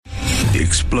The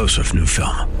explosive new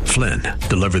film, Flynn,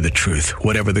 deliver the truth,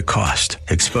 whatever the cost,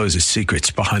 exposes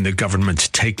secrets behind the government's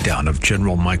takedown of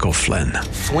General Michael Flynn.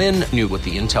 Flynn knew what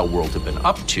the intel world had been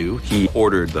up to. He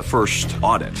ordered the first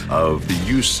audit of the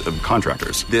use of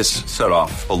contractors. This set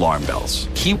off alarm bells.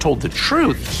 He told the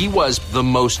truth. He was the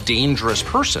most dangerous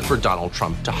person for Donald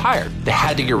Trump to hire. They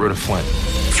had to get rid of Flynn.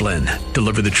 Flynn,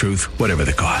 deliver the truth, whatever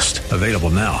the cost. Available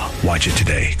now. Watch it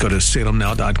today. Go to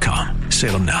salemnow.com.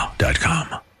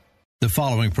 salemnow.com. The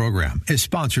following program is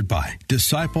sponsored by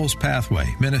Disciples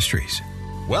Pathway Ministries.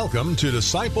 Welcome to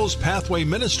Disciples Pathway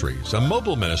Ministries, a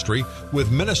mobile ministry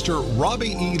with Minister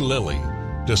Robbie E. Lilly.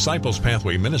 Disciples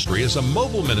Pathway Ministry is a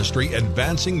mobile ministry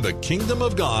advancing the kingdom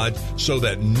of God so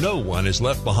that no one is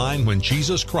left behind when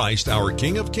Jesus Christ, our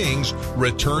King of Kings,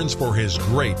 returns for his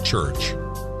great church.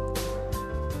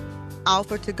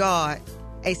 Offer to God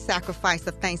a sacrifice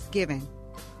of thanksgiving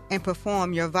and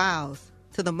perform your vows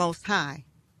to the Most High.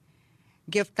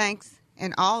 Give thanks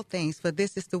in all things, for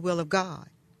this is the will of God.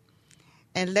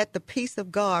 And let the peace of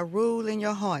God rule in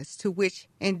your hearts, to which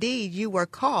indeed you were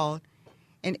called,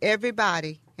 and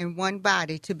everybody in one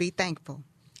body to be thankful.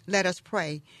 Let us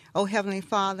pray. O Heavenly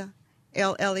Father,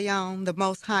 El Elyon, the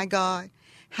Most High God,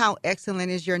 how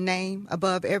excellent is your name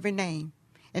above every name,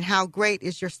 and how great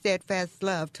is your steadfast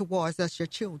love towards us, your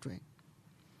children.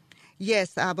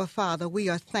 Yes, Abba Father, we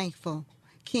are thankful,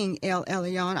 King El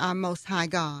Elyon, our Most High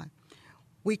God.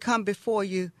 We come before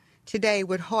you today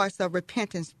with hearts of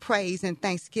repentance, praise, and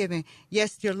thanksgiving.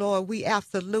 Yes, dear Lord, we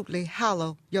absolutely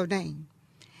hallow your name.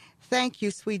 Thank you,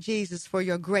 sweet Jesus, for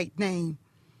your great name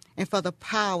and for the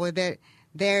power that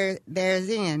there's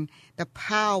in, the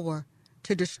power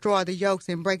to destroy the yokes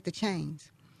and break the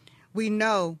chains. We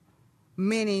know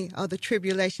many of the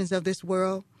tribulations of this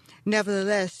world.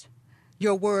 Nevertheless,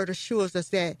 your word assures us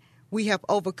that we have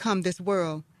overcome this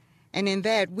world, and in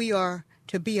that we are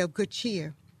to be of good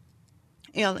cheer.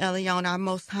 El Elyon, our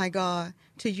Most High God,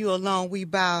 to you alone we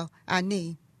bow our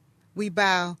knee, we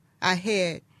bow our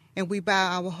head, and we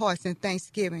bow our hearts in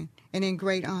thanksgiving and in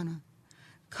great honor.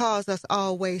 Cause us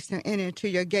always to enter into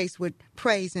your gates with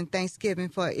praise and thanksgiving,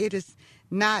 for it is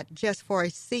not just for a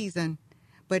season,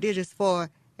 but it is for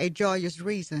a joyous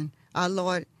reason, our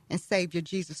Lord and Savior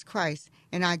Jesus Christ,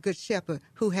 and our good shepherd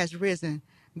who has risen.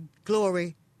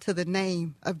 Glory to the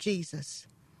name of Jesus.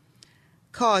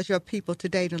 Cause your people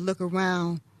today to look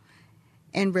around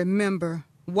and remember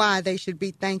why they should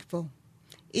be thankful,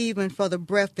 even for the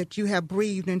breath that you have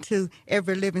breathed into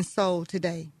every living soul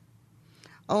today.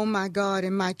 Oh, my God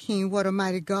and my King, what a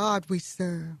mighty God we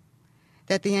serve,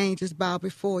 that the angels bow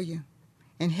before you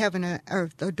and heaven and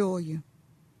earth adore you.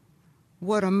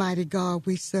 What a mighty God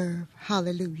we serve.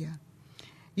 Hallelujah.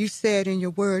 You said in your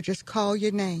word, just call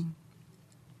your name.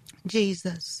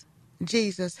 Jesus,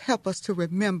 Jesus, help us to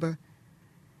remember.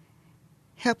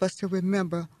 Help us to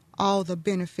remember all the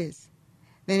benefits.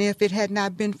 Then if it had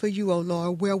not been for you, O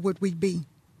Lord, where would we be?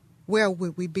 Where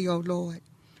would we be, O Lord?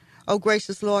 O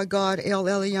gracious Lord God, El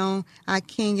Elyon, our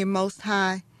King and Most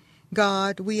High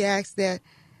God, we ask that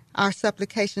our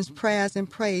supplications, prayers, and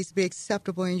praise be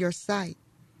acceptable in your sight,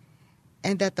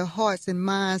 and that the hearts and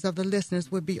minds of the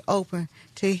listeners would be open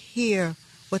to hear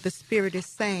what the Spirit is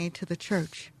saying to the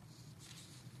church.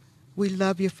 We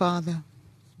love you, Father,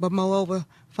 but moreover,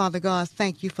 Father God,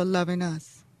 thank you for loving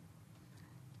us.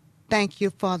 Thank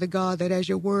you, Father God, that as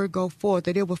your word go forth,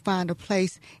 that it will find a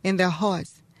place in their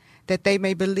hearts, that they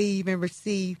may believe and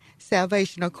receive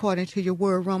salvation according to your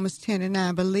word, Romans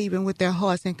 10:9, believing with their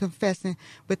hearts and confessing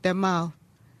with their mouth,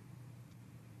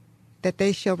 that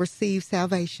they shall receive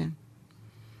salvation.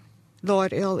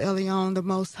 Lord El Elyon, the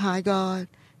Most High God,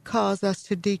 cause us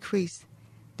to decrease,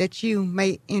 that you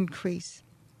may increase.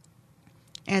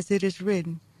 As it is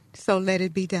written, so let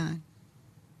it be done.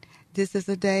 This is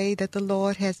a day that the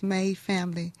Lord has made,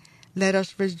 family. Let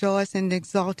us rejoice and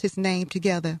exalt his name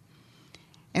together.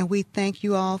 And we thank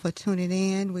you all for tuning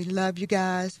in. We love you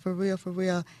guys, for real, for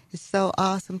real. It's so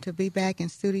awesome to be back in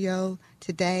studio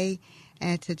today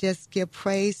and to just give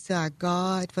praise to our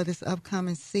God for this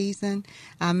upcoming season.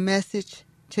 Our message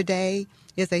today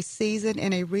is a season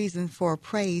and a reason for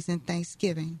praise and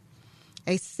thanksgiving.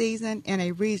 A season and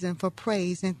a reason for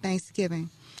praise and thanksgiving.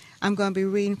 I'm going to be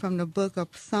reading from the book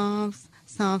of Psalms,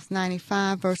 Psalms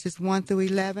 95, verses 1 through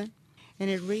 11. And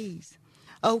it reads,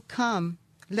 "O come,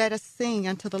 let us sing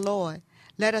unto the Lord.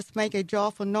 Let us make a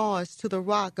joyful noise to the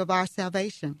rock of our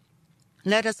salvation.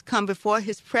 Let us come before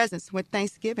his presence with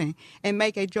thanksgiving and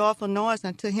make a joyful noise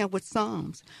unto him with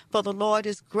psalms. For the Lord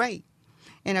is great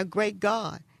and a great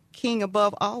God, King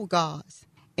above all gods.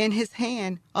 In his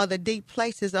hand are the deep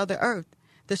places of the earth,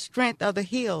 the strength of the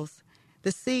hills.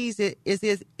 The seas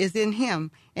is in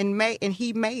him, and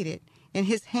he made it, and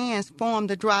his hands formed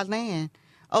the dry land.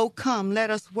 Oh, come, let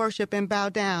us worship and bow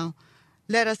down.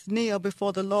 Let us kneel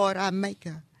before the Lord our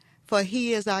Maker, for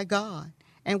he is our God,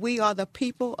 and we are the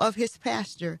people of his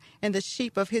pasture and the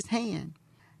sheep of his hand.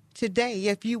 Today,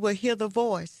 if you will hear the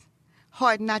voice,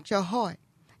 harden not your heart,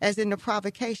 as in the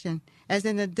provocation, as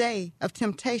in the day of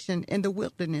temptation in the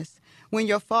wilderness, when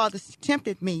your fathers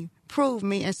tempted me, proved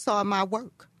me, and saw my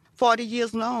work. 40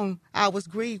 years long I was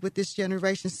grieved with this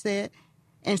generation, said,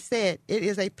 it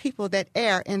is a people that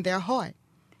err in their heart,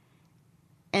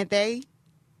 and they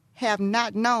have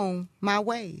not known my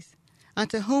ways,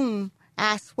 unto whom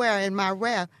I swear in my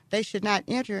wrath they should not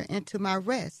enter into my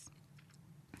rest.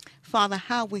 Father,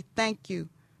 how we thank you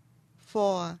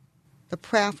for the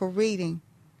prayerful reading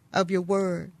of your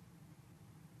word,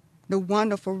 the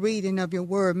wonderful reading of your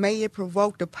word. May it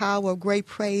provoke the power of great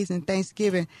praise and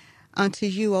thanksgiving unto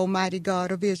you, Almighty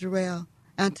God of Israel,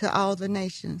 unto all the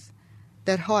nations,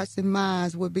 that hearts and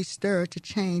minds would be stirred to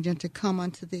change and to come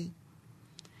unto thee.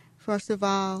 First of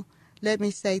all, let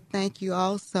me say thank you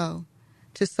also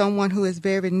to someone who is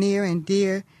very near and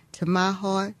dear to my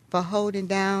heart for holding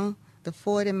down the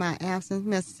fort in my absence,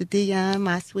 Mr. Dion,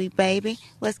 my sweet baby.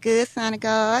 What's good, son of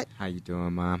God? How you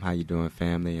doing, Mom? How you doing,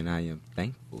 family? And I am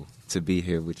thankful to be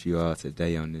here with you all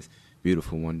today on this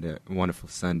beautiful, wonderful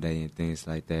Sunday and things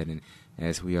like that. And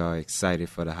as we are excited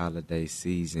for the holiday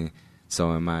season,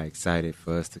 so am I excited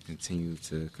for us to continue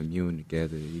to commune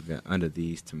together even under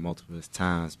these tumultuous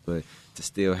times, but to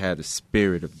still have the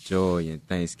spirit of joy and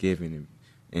thanksgiving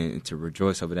and to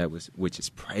rejoice over that which is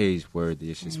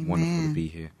praiseworthy. It's just wonderful to be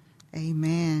here.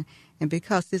 Amen. And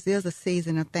because this is a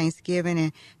season of Thanksgiving,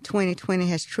 and 2020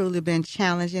 has truly been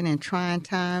challenging and trying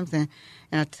times and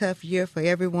a tough year for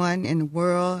everyone in the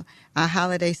world, our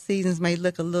holiday seasons may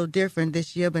look a little different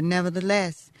this year, but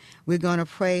nevertheless, we're going to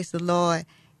praise the Lord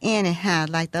anyhow.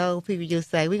 Like the old people used to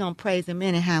say, we're going to praise him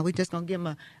anyhow. We're just going to give him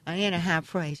an anyhow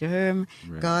praise. You heard me?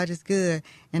 Right. God is good,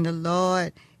 and the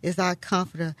Lord is our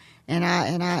comforter and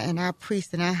our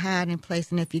priest and our hiding place.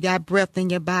 And if you got breath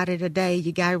in your body today,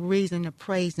 you got reason to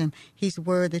praise him. He's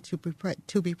worthy to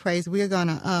be praised. We're going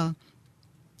to,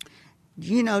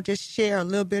 just share a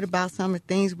little bit about some of the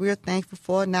things we're thankful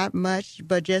for. Not much,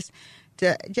 but just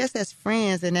as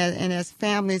friends and as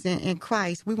families in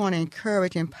Christ, we want to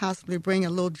encourage and possibly bring a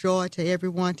little joy to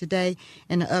everyone today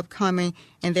in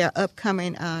their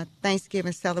upcoming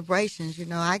Thanksgiving celebrations. You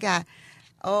know, I got,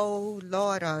 oh,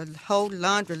 Lord, a whole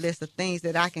laundry list of things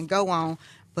that I can go on.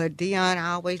 But Dion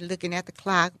always looking at the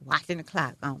clock, watching the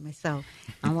clock on me. So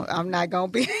I'm not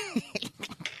going to be...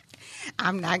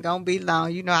 I'm not going to be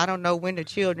long. You know, I don't know when your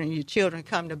children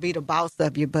come to be the boss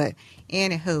of you. But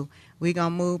anywho, we're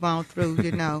going to move on through,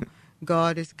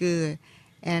 God is good.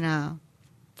 And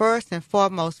first and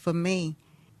foremost for me,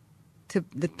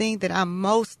 the thing that I'm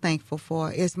most thankful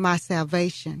for is my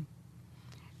salvation.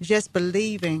 Just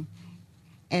believing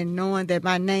and knowing that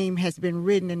my name has been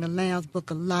written in the Lamb's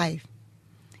Book of Life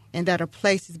and that a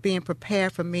place is being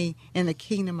prepared for me in the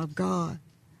kingdom of God.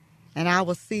 And I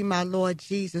will see my Lord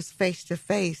Jesus face to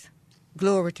face.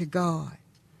 Glory to God.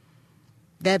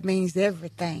 That means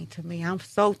everything to me. I'm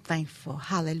so thankful.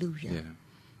 Hallelujah. Yeah.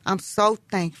 I'm so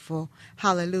thankful.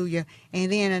 Hallelujah.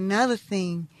 And then another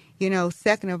thing,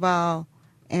 second of all,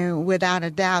 and without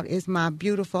a doubt, is my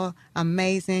beautiful,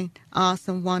 amazing,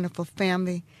 awesome, wonderful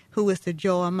family who is the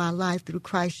joy of my life through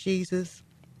Christ Jesus.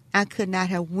 I could not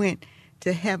have went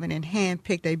to heaven and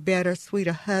handpicked a better,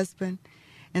 sweeter husband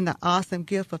and the awesome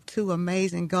gift of two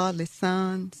amazing godly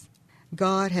sons.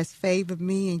 God has favored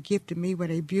me and gifted me with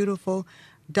a beautiful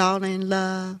daughter in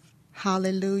love.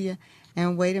 Hallelujah.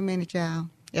 And wait a minute, y'all.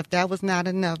 If that was not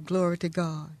enough, glory to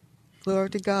God. Glory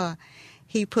to God.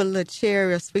 He put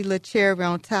a sweet little cherry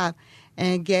on top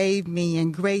and gave me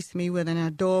and graced me with an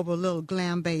adorable little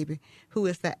glam baby who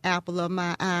is the apple of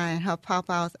my eye and her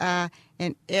papa's eye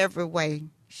in every way.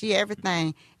 She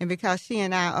everything. And because she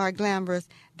and I are glamorous,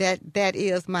 that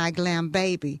is my glam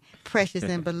baby, precious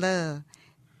and beloved.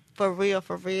 For real,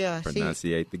 for real.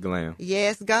 Pronunciate the glam.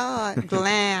 Yes, God,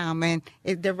 glam. And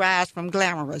it derives from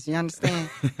glamorous, you understand?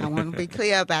 I want to be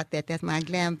clear about that. That's my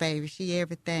glam baby. She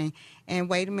everything. And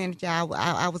wait a minute, y'all.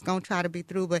 I was going to try to be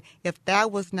through, but if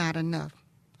that was not enough,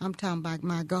 I'm talking about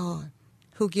my God,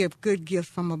 who gives good gifts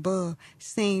from above,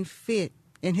 seen fit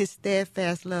in his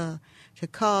steadfast love to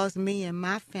cause me and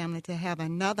my family to have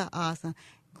another awesome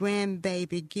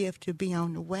grandbaby gift to be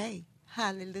on the way.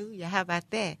 Hallelujah. How about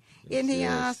that? Yes, Isn't he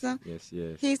yes. awesome? Yes,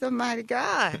 yes. He's a mighty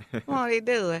God. Won't he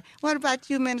do it? What about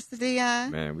you, Minister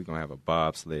Dion? Man, we're going to have a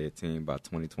bobsled team by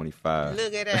 2025.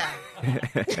 Look at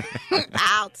that.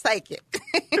 I'll take it.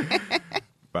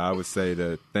 But I would say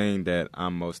the thing that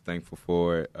I'm most thankful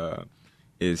for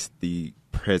is the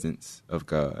presence of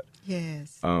God.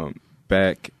 Yes.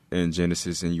 Back in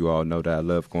Genesis, and you all know that I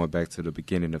love going back to the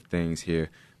beginning of things here,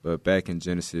 but back in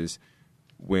Genesis,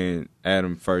 when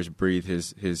Adam first breathed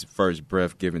his first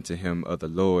breath given to him of the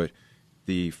Lord,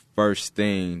 the first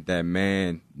thing that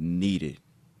man needed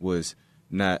was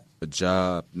not a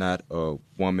job, not a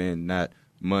woman, not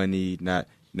money, not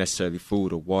necessarily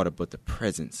food or water, but the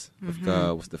presence of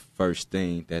God was the first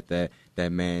thing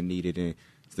that man needed. And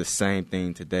it's the same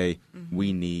thing today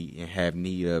we need and have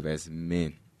need of as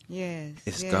men. Yes.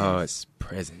 It's yes. God's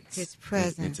presence. His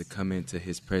presence. And to come into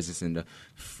his presence and the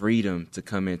freedom to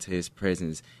come into his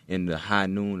presence in the high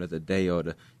noon of the day or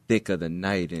the thick of the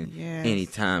night. And Yes.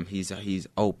 anytime he's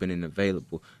open and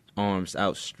available, arms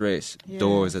outstretched, Yes.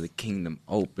 doors of the kingdom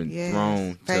open, Yes.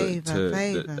 throne Favor, to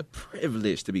favor. the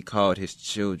privilege to be called his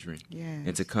children. Yes.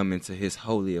 And to come into his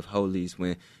holy of holies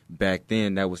when back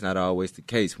then that was not always the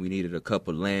case. We needed a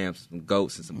couple lambs, some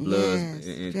goats, and some blood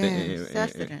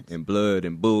and blood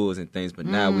and bulls and things. But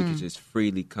now we can just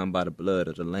freely come by the blood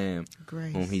of the Lamb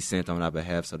Grace. whom he sent on our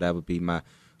behalf. So that would be my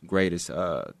greatest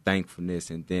thankfulness.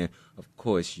 And then, of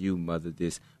course, you, Mother,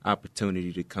 this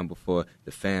opportunity to come before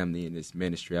the family in this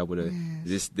ministry. I would have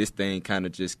this thing kind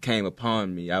of just came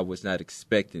upon me. I was not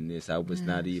expecting this. I was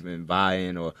not even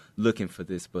vying or looking for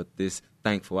this, but this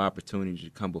thankful opportunity to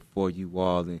come before you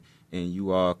all and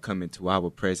you all come into our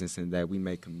presence and that we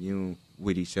may commune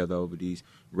with each other over these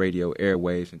radio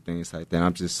airwaves and things like that.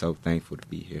 I'm just so thankful to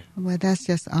be here. Well, that's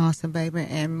just awesome, baby.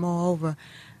 And moreover,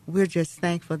 we're just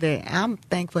thankful that I'm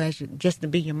thankful just to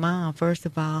be your mom, first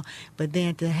of all, but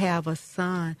then to have a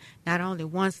son, not only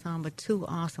one son, but two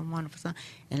awesome, wonderful sons.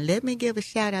 And let me give a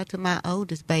shout out to my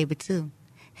oldest baby, too.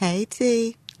 Hey,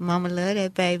 T. Mama love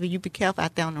that baby. You be careful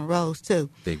out there on the roads,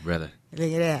 too. Big brother.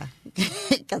 Look at that.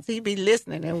 Because he be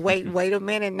listening and wait a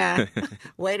minute now.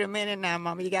 Wait a minute now,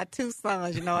 Mama. You got two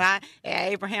sons. You know,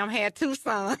 Abraham had two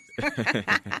sons.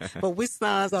 But we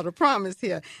sons are the promise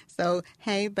here. So,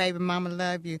 hey, baby, Mama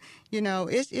love you. You know,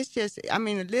 it's just, I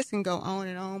mean, the list can go on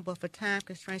and on, but for time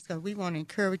constraints, because we want to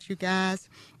encourage you guys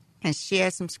and share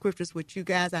some scriptures with you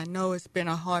guys. I know it's been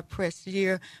a hard-pressed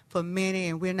year for many,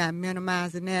 and we're not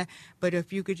minimizing that. But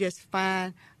if you could just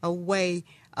find a way,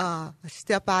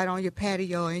 step out on your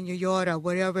patio or in your yard or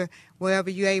wherever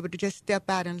you're able to just step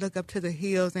out and look up to the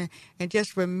hills and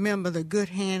just remember the good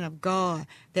hand of God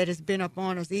that has been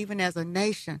upon us, even as a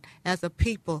nation, as a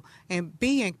people, and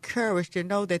be encouraged to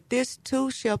know that this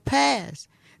too shall pass.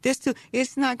 This too,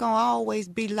 it's not going to always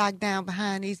be locked down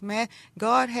behind these men.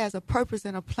 God has a purpose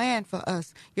and a plan for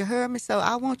us. You heard me? So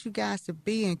I want you guys to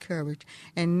be encouraged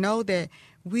and know that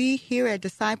we here at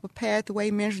Disciple Pathway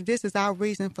Ministry, this is our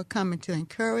reason for coming, to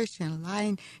encourage, to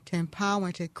enlighten, to empower,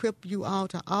 and to equip you all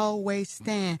to always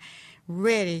stand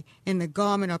ready in the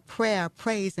garment of prayer,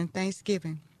 praise, and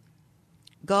thanksgiving.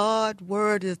 God's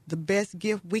word is the best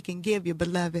gift we can give you,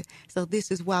 beloved. So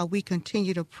this is why we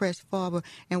continue to press forward.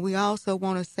 And we also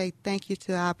want to say thank you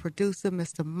to our producer,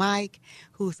 Mr. Mike,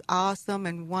 who's awesome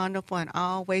and wonderful and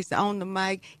always on the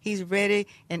mic. He's ready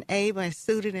and able and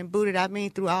suited and booted. I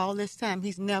mean, through all this time,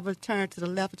 he's never turned to the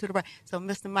left or to the right. So,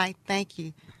 Mr. Mike, thank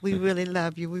you. We really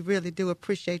love you. We really do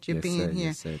appreciate you being here.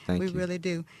 Yes, sir. Thank you. We really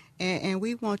do. And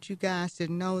we want you guys to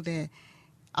know that,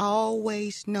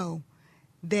 always know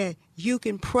that you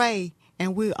can pray,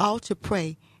 and we ought to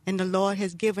pray, and the Lord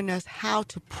has given us how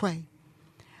to pray.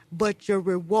 But your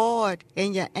reward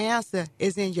and your answer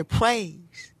is in your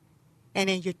praise and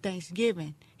in your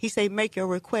thanksgiving. He said, make your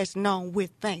request known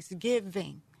with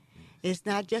thanksgiving. It's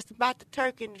not just about the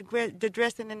turkey and the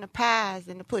dressing and the pies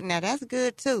and the pudding. Now, that's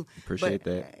good, too. Appreciate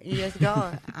that. Yes,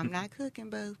 God. I'm not cooking,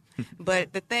 boo.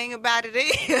 But the thing about it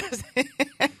is,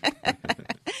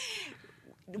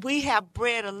 we have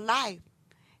bread of life.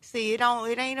 See, it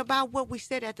ain't about what we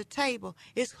said at the table.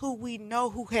 It's who we know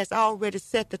who has already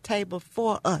set the table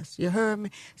for us. You heard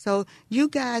me? So you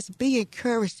guys be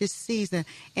encouraged this season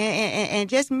and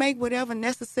just make whatever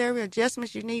necessary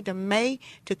adjustments you need to make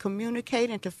to communicate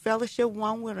and to fellowship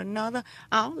one with another.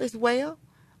 All is well.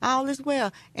 All is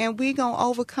well. And we're going to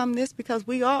overcome this because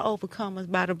we are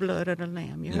overcomers by the blood of the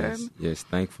Lamb. You heard me? Yes,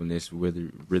 thankfulness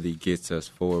really gets us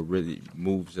forward, really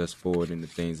moves us forward in the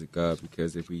things of God,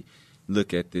 because if we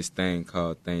look at this thing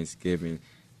called Thanksgiving,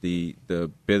 the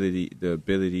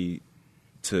ability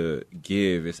to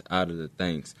give is out of the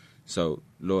thanks. So,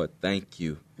 Lord, thank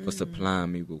you for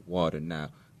supplying me with water now.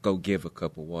 go give a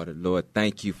cup of water. Lord,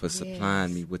 thank you for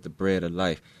supplying me with the bread of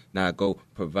life. Now go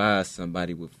provide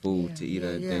somebody with food to eat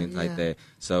and things like that.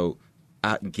 So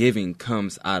our giving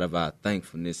comes out of our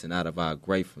thankfulness and out of our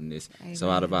gratefulness. Amen. So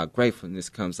out of our gratefulness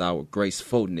comes our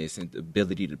gracefulness and the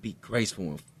ability to be graceful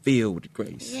and filled with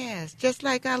grace. Yes, just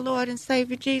like our Lord and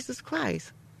Savior Jesus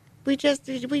Christ.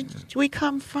 We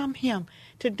come from him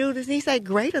to do this. He said,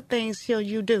 greater things shall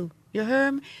you do. You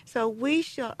heard me? So we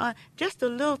shall, just a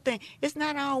little thing. It's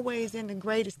not always in the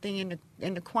greatest thing,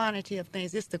 in the quantity of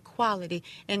things. It's the quality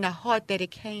and the heart that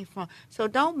it came from. So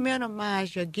don't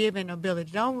minimize your giving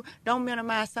ability. Don't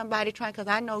minimize somebody trying, because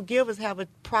I know givers have a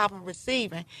problem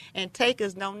receiving, and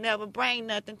takers don't never bring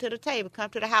nothing to the table. Come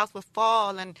to the house with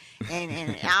fall and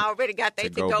I already got their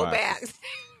to-go bags.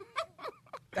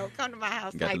 Don't come to my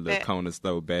house like that. Got the little corner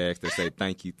store bags that say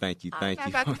thank you, thank you, thank you.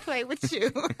 I'm not about to play with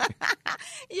you.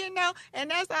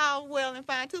 And that's all well and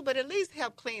fine too, but at least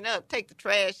help clean up, take the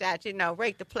trash out,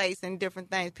 rake the place and different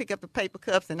things, pick up the paper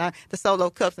cups and the solo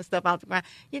cups and stuff out the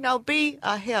ground. Be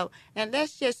a help. And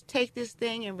let's just take this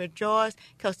thing and rejoice,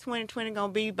 because 2020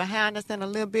 going to be behind us in a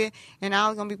little bit, and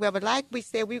all going to be well. But like we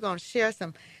said, we're going to share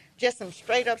some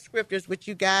straight up scriptures with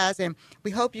you guys, and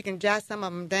we hope you can jot some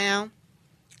of them down.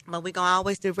 But we're going to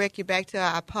always direct you back to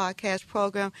our podcast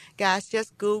program. Guys,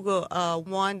 just Google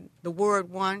the word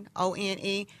one,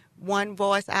 O-N-E, One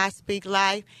Voice, I Speak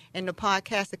Life, and the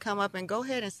podcast to come up. And go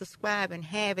ahead and subscribe and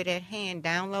have it at hand.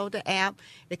 Download the app,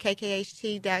 the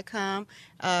KKHT.com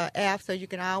app, so you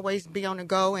can always be on the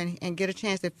go and get a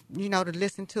chance to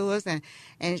listen to us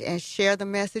and share the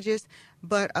messages.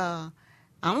 But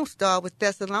I'm going to start with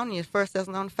Thessalonians. 1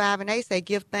 Thessalonians 5:8 say,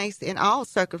 give thanks in all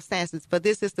circumstances, for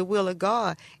this is the will of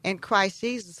God in Christ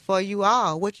Jesus for you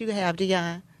all. What you have,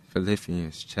 Dion?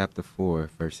 Philippians chapter 4,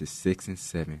 verses 6 and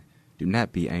 7. Do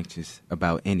not be anxious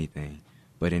about anything,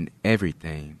 but in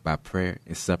everything, by prayer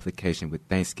and supplication with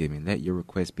thanksgiving, let your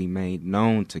requests be made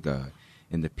known to God.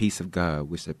 And the peace of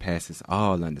God, which surpasses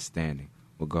all understanding,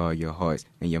 will guard your hearts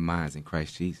and your minds in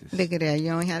Christ Jesus. Look at that. You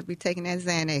don't have to be taking that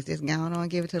Xanax. Just go on and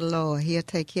give it to the Lord. He'll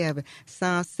take care of it.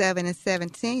 Psalm 7 and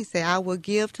 17 say, I will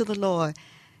give to the Lord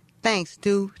thanks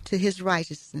due to his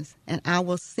righteousness, and I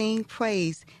will sing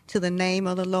praise to the name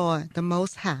of the Lord, the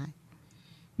Most High.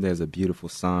 There's a beautiful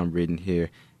psalm written here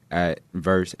at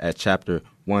chapter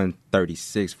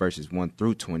 136, verses 1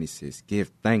 through 26.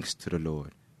 Give thanks to the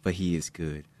Lord, for he is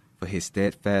good, for his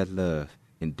steadfast love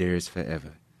endures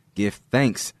forever. Give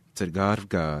thanks to the God of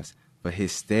gods, for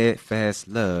his steadfast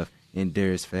love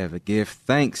endures forever. Give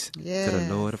thanks to the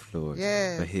Lord of lords,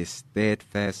 for his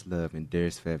steadfast love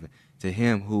endures forever. To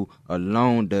him who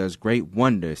alone does great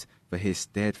wonders, for his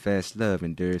steadfast love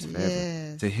endures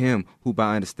forever. To him who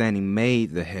by understanding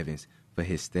made the heavens, for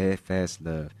his steadfast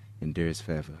love endures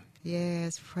forever.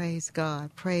 Yes, praise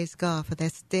God for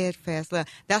that steadfast love.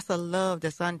 That's a love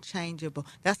that's unchangeable.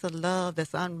 That's a love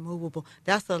that's unmovable.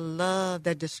 That's a love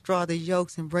that destroys the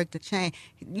yokes and break the chain.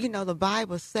 The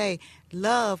Bible say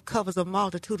love covers a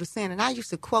multitude of sin. And I used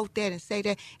to quote that and say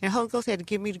that, and the Holy Ghost had to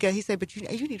get me together. He said, but you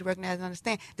need to recognize and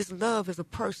understand, this love is a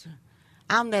person.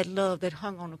 I'm that love that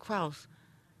hung on the cross,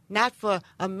 not for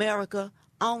America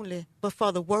only, but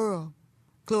for the world.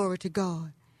 Glory to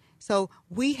God. So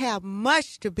we have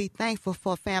much to be thankful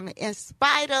for, family, in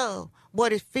spite of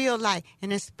what it feels like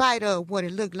and in spite of what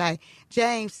it looked like.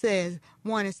 James says,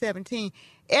 1 and 17,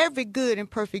 every good and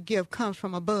perfect gift comes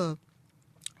from above,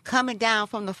 coming down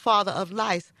from the Father of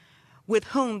lights, with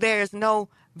whom there is no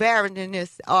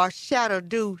barrenness or shadow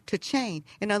due to change.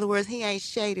 In other words, he ain't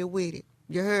shaded with it.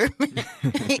 You heard me?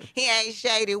 He ain't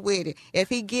shaded with it. If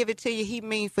he give it to you, he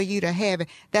mean for you to have it.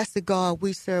 That's the God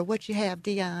we serve. What you have,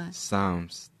 Dion?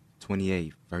 Psalms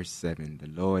 28, verse 7.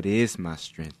 The Lord is my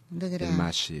strength and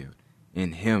my shield.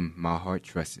 In him my heart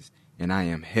trusts, and I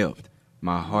am helped.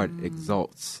 My heart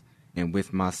exalts, and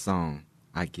with my song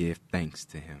I give thanks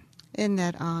to him. Isn't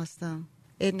that awesome?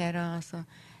 Isn't that awesome?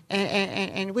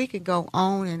 And we could go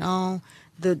on and on.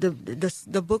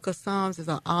 The book of Psalms is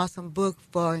an awesome book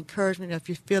for encouragement. If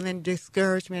you're feeling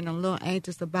discouragement and a little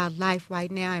anxious about life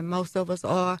right now, and most of us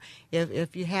are,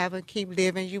 if you haven't, keep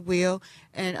living, you will.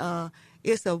 And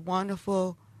it's a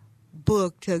wonderful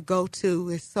book to go to.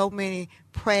 It's so many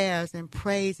prayers and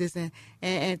praises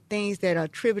and things that are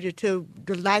attributed to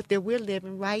the life that we're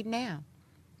living right now.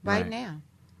 Right now.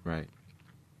 Right.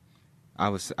 I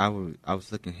was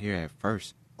looking here at 1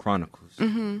 Chronicles,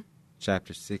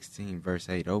 chapter 16, verse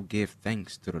 8. Oh, give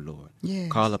thanks to the Lord.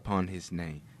 Yes. Call upon his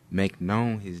name. Make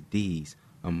known his deeds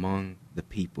among the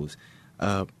peoples.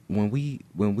 When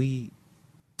we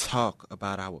talk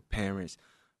about our parents,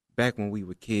 back when we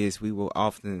were kids, we will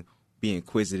often be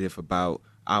inquisitive about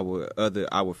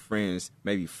our friends,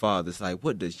 maybe fathers, like,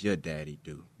 what does your daddy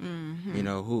do? Mm-hmm. You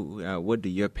know, what do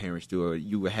your parents do? Or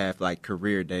you would have like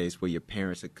career days where your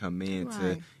parents would come in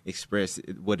to express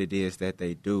what it is that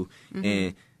they do. Mm-hmm.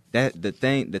 And that the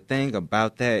thing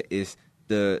about that is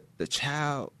the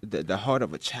child, the heart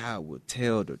of a child will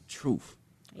tell the truth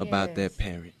about their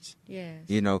parents. Yes.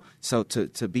 You know, so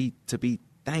to be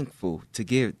thankful, to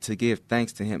give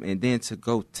thanks to him, and then to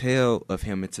go tell of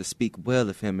him and to speak well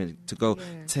of him and to go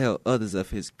tell others of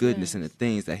his goodness and the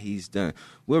things that he's done.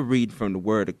 We're reading from the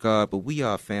Word of God, but we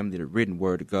are family, the written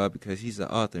Word of God, because he's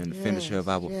the author and the finisher of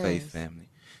our faith, family.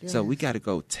 So we got to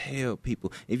go tell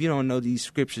people. If you don't know these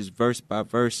scriptures verse by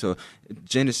verse or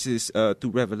Genesis through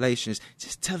Revelations,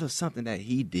 just tell us something that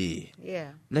he did.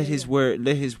 Let his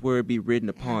word be written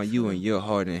upon you and your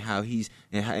heart, and how he's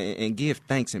and give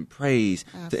thanks and praise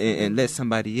and let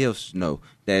somebody else know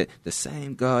that the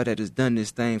same God that has done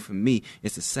this thing for me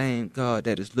is the same God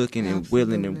that is looking and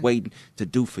willing and waiting to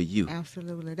do for you.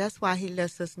 Absolutely. That's why he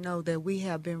lets us know that we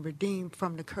have been redeemed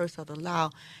from the curse of the law,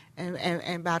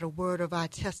 and by the word of our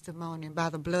testimony and by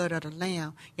the blood of the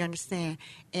Lamb. You understand?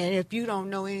 And if you don't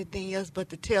know anything else but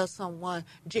to tell someone,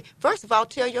 first of all,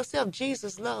 tell yourself,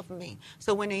 Jesus loved me.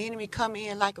 So when the enemy come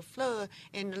in like a flood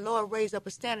and the Lord raise up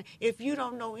a standard, if you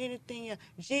don't know anything else,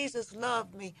 Jesus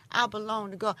loved me, I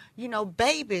belong to God. You know,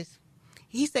 babies,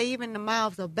 he say even the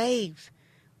mouths of babes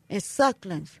and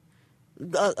sucklings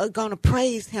are going to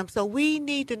praise him. So we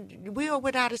are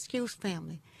without excuse,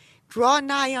 family. Draw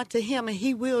nigh unto him, and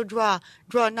he will draw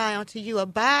nigh unto you.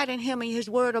 Abide in him, and his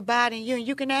word abide in you. And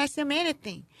you can ask him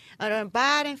anything.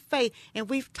 Abide in faith. And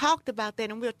we've talked about that,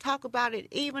 and we'll talk about it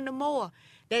even more.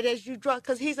 That as you draw,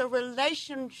 because he's a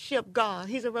relationship God.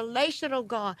 He's a relational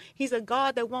God. He's a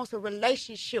God that wants a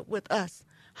relationship with us.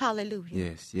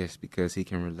 Hallelujah. Yes, because he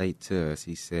can relate to us.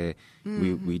 He said,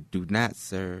 we do not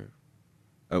serve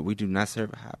a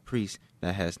high priest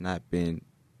that has not been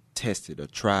tested or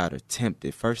tried or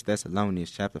tempted. 1 Thessalonians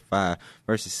chapter 5,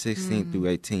 verses 16 through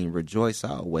 18. Rejoice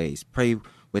always. Pray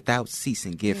without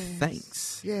ceasing. Give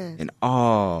thanks in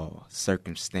all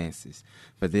circumstances.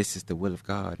 For this is the will of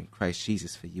God in Christ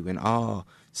Jesus for you in all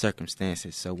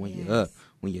circumstances. So when you're up,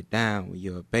 when you're down, when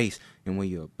you're abased, and when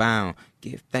you're bound,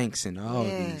 give thanks in all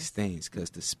of these things, because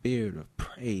the spirit of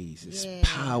praise is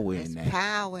power in that.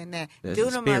 Power in that. There's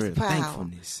the spirit of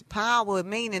thankfulness. Power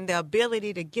meaning the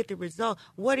ability to get the result.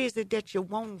 What is it that you're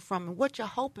wanting from him? What you're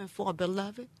hoping for,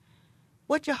 beloved?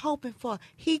 What you're hoping for?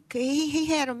 He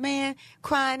had a man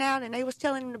crying out, and they was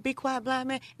telling him to be quiet, blind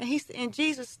man. And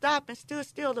Jesus stopped and stood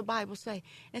still, the Bible say,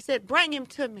 and said, "Bring him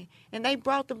to me." And they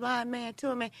brought the blind man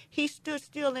to him, and he stood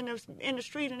still in the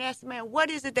street and asked the man, "What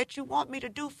is it that you want me to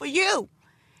do for you?"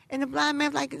 And the blind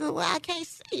man was like, "Well, I can't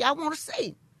see. I want to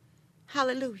see."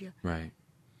 Hallelujah. Right.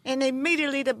 And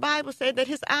immediately the Bible said that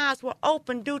his eyes were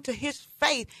open due to his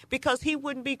faith, because he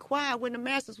wouldn't be quiet when the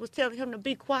masters was telling him to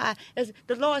be quiet. As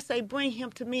the Lord say, "Bring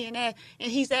him to me," and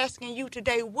he's asking you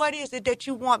today, what is it that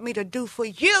you want me to do for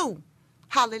you?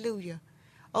 Hallelujah.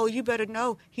 Oh, you better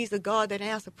know he's a God that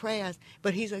answers prayers,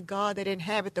 but he's a God that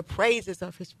inhabits the praises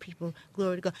of his people.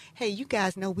 Glory to God. Hey, you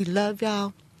guys know we love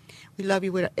y'all. We love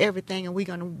you with everything, and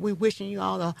we're wishing you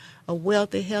all a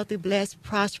wealthy, healthy, blessed,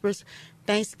 prosperous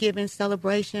Thanksgiving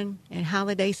celebration and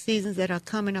holiday seasons that are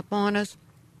coming up on us.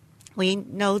 We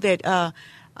know that a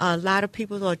lot of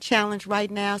people are challenged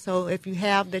right now, so if you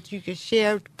have that you can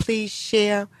share, please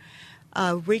share.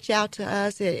 Reach out to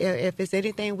us. If there's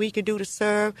anything we can do to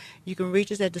serve, you can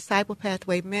reach us at Disciple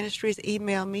Pathway Ministries.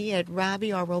 Email me at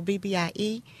Robbie,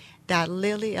 ROBBIE,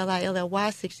 .Lilly,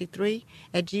 LILLY 63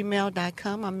 at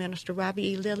gmail.com. I'm Minister Robbie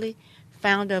E. Lilly,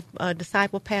 founder of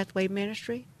Disciple Pathway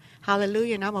Ministry.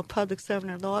 Hallelujah. And I'm a public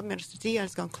servant of the Lord. Minister Dion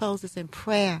is going to close us in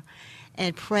prayer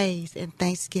and praise and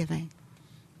thanksgiving.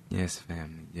 Yes,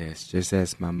 family. Yes, just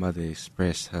as my mother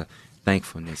expressed her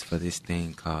thankfulness for this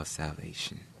thing called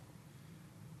salvation.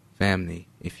 Family,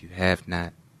 if you have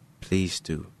not, please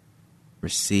do.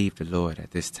 Receive the Lord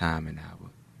at this time and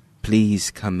hour. Please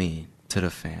come in to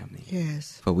the family.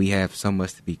 Yes. For we have so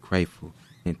much to be grateful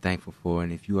and thankful for.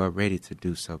 And if you are ready to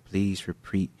do so, please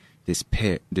repeat this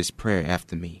prayer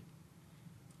after me.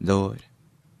 Lord,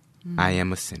 I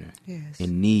am a sinner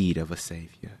in need of a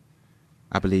Savior.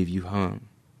 I believe you hung,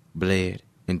 bled,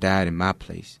 and died in my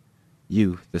place.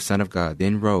 You, the Son of God,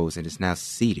 then rose and is now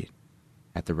seated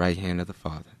at the right hand of the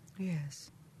Father. Yes.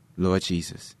 Lord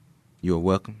Jesus, you are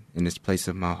welcome in this place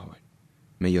of my heart.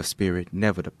 May your spirit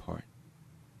never depart.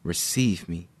 Receive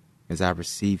me as I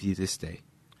receive you this day.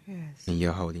 Yes. In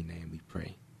your holy name we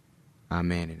pray.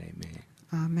 Amen and amen.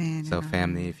 Amen. So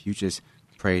family, if you just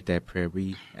prayed that prayer,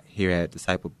 we here at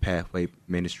Disciple Pathway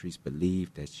Ministries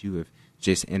believe that you have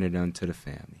just entered into the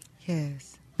family.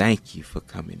 Yes. Thank you for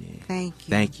coming in. Thank you.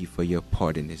 Thank you for your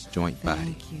part in this joint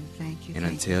body. Thank you. And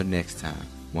until next time,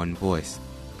 one voice,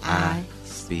 I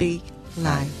speak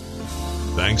life.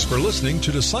 Thanks for listening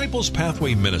to Disciples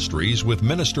Pathway Ministries with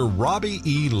Minister Robbie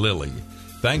E. Lilly.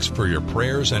 Thanks for your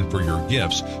prayers and for your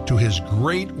gifts to his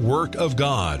great work of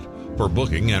God. For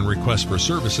booking and requests for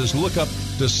services, look up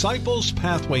Disciples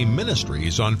Pathway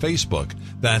Ministries on Facebook.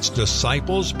 That's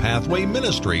Disciples Pathway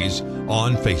Ministries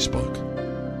on Facebook.